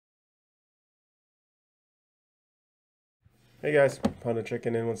Hey guys, Panda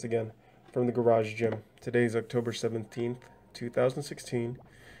checking in once again from the garage gym. Today's October 17th, 2016.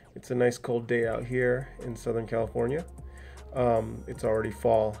 It's a nice cold day out here in Southern California. It's already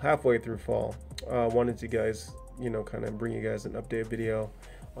fall, halfway through fall. Wanted to guys, kind of bring you guys an update video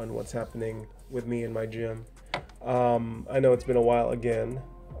on what's happening with me in my gym. I know it's been a while again.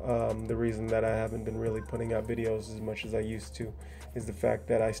 The reason that I haven't been really putting out videos as much as I used to is the fact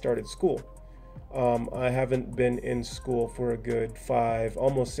that I started school. I haven't been in school for a good 5,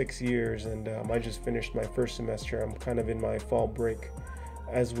 almost 6 years, and I just finished my first semester. I'm kind of in my fall break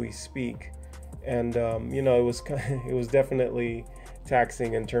as we speak, and it was definitely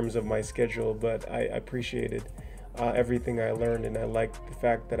taxing in terms of my schedule, but I appreciated everything I learned, and I liked the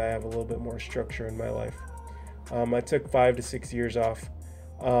fact that I have a little bit more structure in my life. I took 5 to 6 years off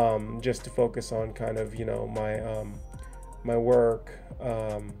just to focus on kind of my work,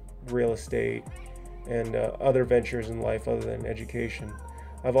 real estate, and other ventures in life other than education.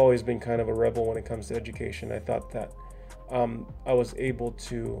 I've always been kind of a rebel when it comes to education. I thought that I was able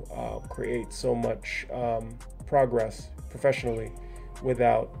to create so much progress professionally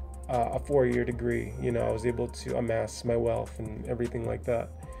without a 4-year degree. I was able to amass my wealth and everything like that.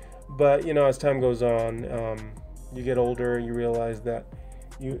 But as time goes on, you get older, you realize that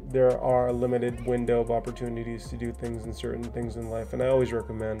there are a limited window of opportunities to do things in certain things in life, and I always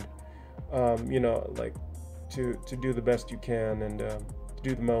recommend to do the best you can and to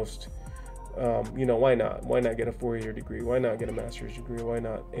do the most. Why not get a 4-year degree? Why not get a master's degree? Why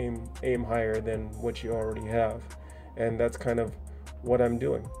not aim higher than what you already have? And that's kind of what I'm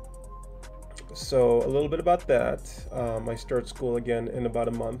doing. So a little bit about that. I start school again in about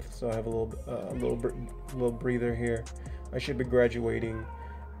a month, so I have a little breather here. I should be graduating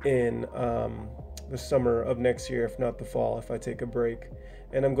in the summer of next year, if not the fall, if I take a break.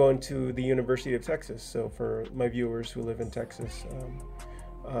 And I'm going to the University of Texas. So for my viewers who live in Texas,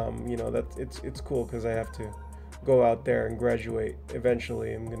 it's cool because I have to go out there and graduate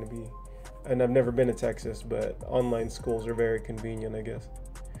eventually. And I've never been to Texas, but online schools are very convenient, I guess.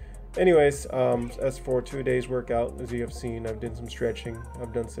 Anyways, as for today's workout, as you have seen, I've done some stretching,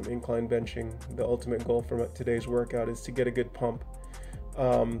 I've done some incline benching. The ultimate goal for today's workout is to get a good pump,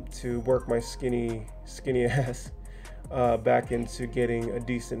 to work my skinny ass back into getting a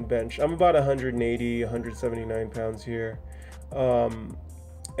decent bench. I'm about 180, 179 pounds here,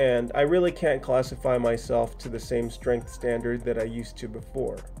 and I really can't classify myself to the same strength standard that I used to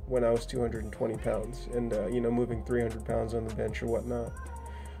before when I was 220 pounds and moving 300 pounds on the bench or whatnot.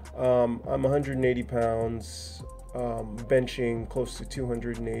 I'm 180 pounds, benching close to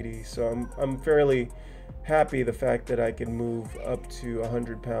 280, so I'm fairly happy the fact that I can move up to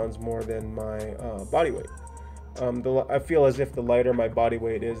 100 pounds more than my body weight. I feel as if the lighter my body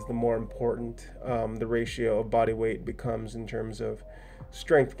weight is, the more important the ratio of body weight becomes in terms of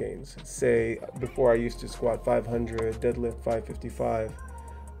strength gains. Say, before I used to squat 500, deadlift 555,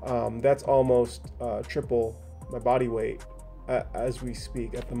 that's almost triple my body weight as we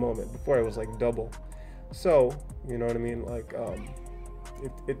speak at the moment. Before I was like double. So you know what I mean, like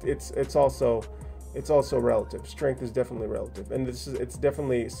it's also relative. Strength is definitely relative, and it's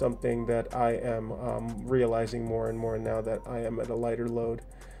definitely something that I am realizing more and more now that I am at a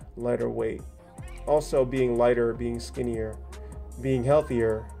lighter weight. Also, being lighter, being skinnier, being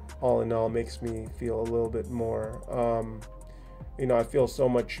healthier, all in all, makes me feel a little bit more I feel so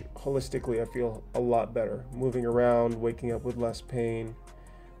much holistically. I feel a lot better moving around, waking up with less pain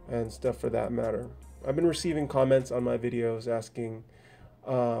and stuff for that matter. I've been receiving comments on my videos asking,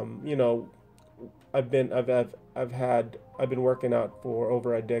 I've been working out for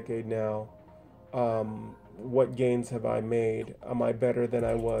over a decade now. What gains have I made? Am I better than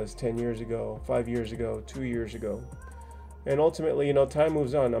I was 10 years ago, 5 years ago, 2 years ago? And ultimately, time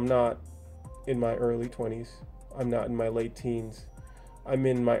moves on. I'm not in my early 20s. I'm not in my late teens. I'm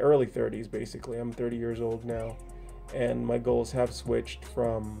in my early 30s, basically. I'm 30 years old now, and my goals have switched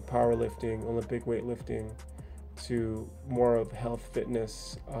from powerlifting, Olympic weightlifting, to more of health,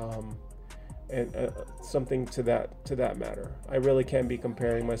 fitness, and something to that matter. I really can't be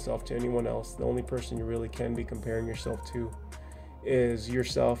comparing myself to anyone else. The only person you really can be comparing yourself to is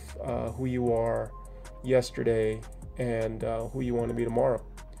yourself, who you are yesterday, and who you want to be tomorrow.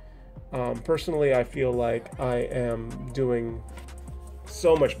 Personally, I feel like I am doing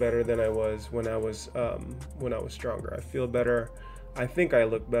so much better than I was when I was stronger. I feel better. I think I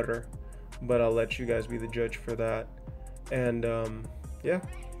look better, but I'll let you guys be the judge for that. And yeah,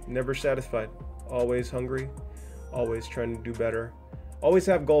 never satisfied. Always hungry. Always trying to do better. Always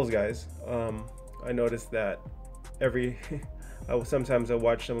have goals, guys. I noticed that sometimes I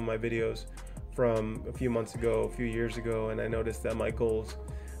watch some of my videos from a few months ago, a few years ago, and I noticed that my goals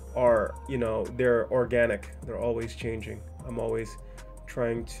are, you know, they're organic. They're always changing. I'm always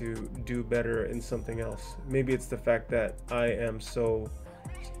trying to do better in something else. Maybe it's the fact that I am so,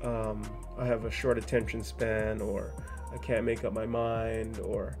 I have a short attention span, or I can't make up my mind,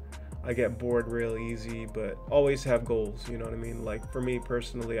 or I get bored real easy, but always have goals, you know what I mean? Like for me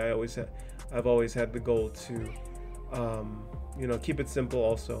personally, I've always had the goal to, you know, keep it simple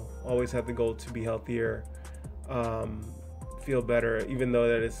also. Always had the goal to be healthier, feel better, even though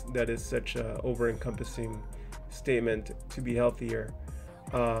that is such a over-encompassing statement, to be healthier.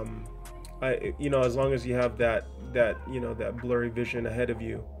 You know, as long as you have that you know, that blurry vision ahead of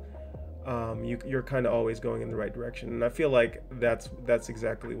you, you're kind of always going in the right direction. And I feel like that's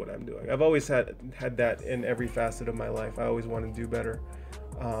exactly what I'm doing. I've always had that in every facet of my life. I always want to do better.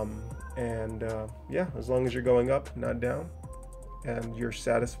 Yeah, as long as you're going up, not down, and you're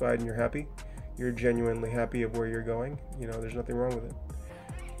satisfied and you're happy, you're genuinely happy of where you're going, you know, there's nothing wrong with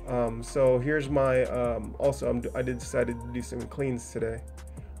it. So here's my, I decided to do some cleans today.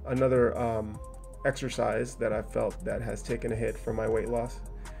 Another exercise that I felt that has taken a hit from my weight loss.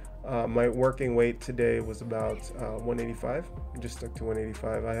 My working weight today was about 185. Just stuck to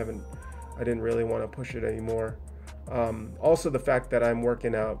 185. I didn't really want to push it anymore. Also the fact that I'm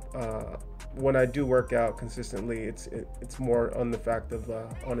working out, when I do work out consistently, it's more on the fact of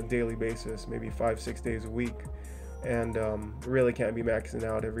on a daily basis, maybe 5-6 days a week, and really can't be maxing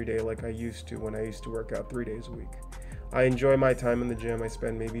out every day like I used to when I used to work out 3 days a week. I enjoy my time in the gym. I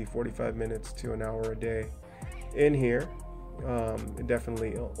spend maybe 45 minutes to an hour a day in here.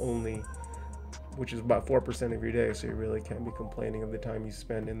 Definitely only, which is about 4% of your day, so you really can't be complaining of the time you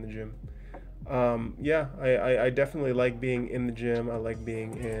spend in the gym. Yeah, I definitely like being in the gym. I like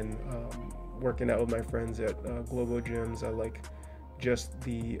being in, working out with my friends at Globo gyms. I like just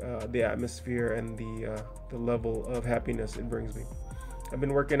the atmosphere and the level of happiness it brings me. I've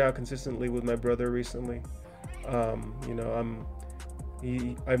been working out consistently with my brother recently. You know,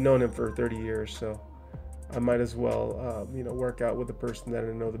 I've known him for 30 years, so I might as well, you know, work out with the person that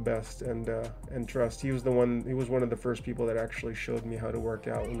I know the best and trust. He was one of the first people that actually showed me how to work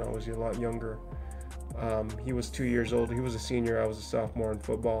out when I was a lot younger. He was 2 years old. He was a senior. I was a sophomore in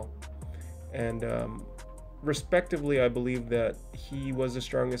football. And respectively, I believe that he was the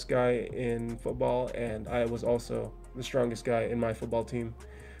strongest guy in football, and I was also the strongest guy in my football team.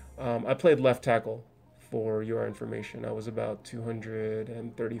 I played left tackle, for your information. I was about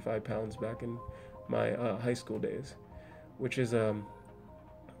 235 pounds back in my high school days, which is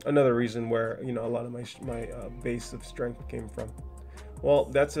another reason where, you know, a lot of my base of strength came from. Well,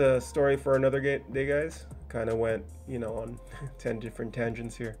 that's a story for another day, guys. Kind of went, you know, on 10 different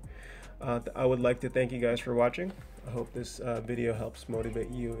tangents here. I would like to thank you guys for watching. I hope this video helps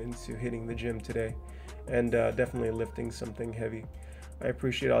motivate you into hitting the gym today and definitely lifting something heavy. I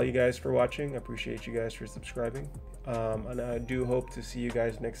appreciate all you guys for watching. I appreciate you guys for subscribing. And I do hope to see you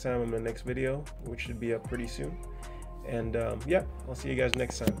guys next time in the next video, which should be up pretty soon. And yeah, I'll see you guys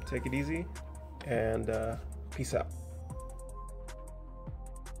next time. Take it easy and peace out.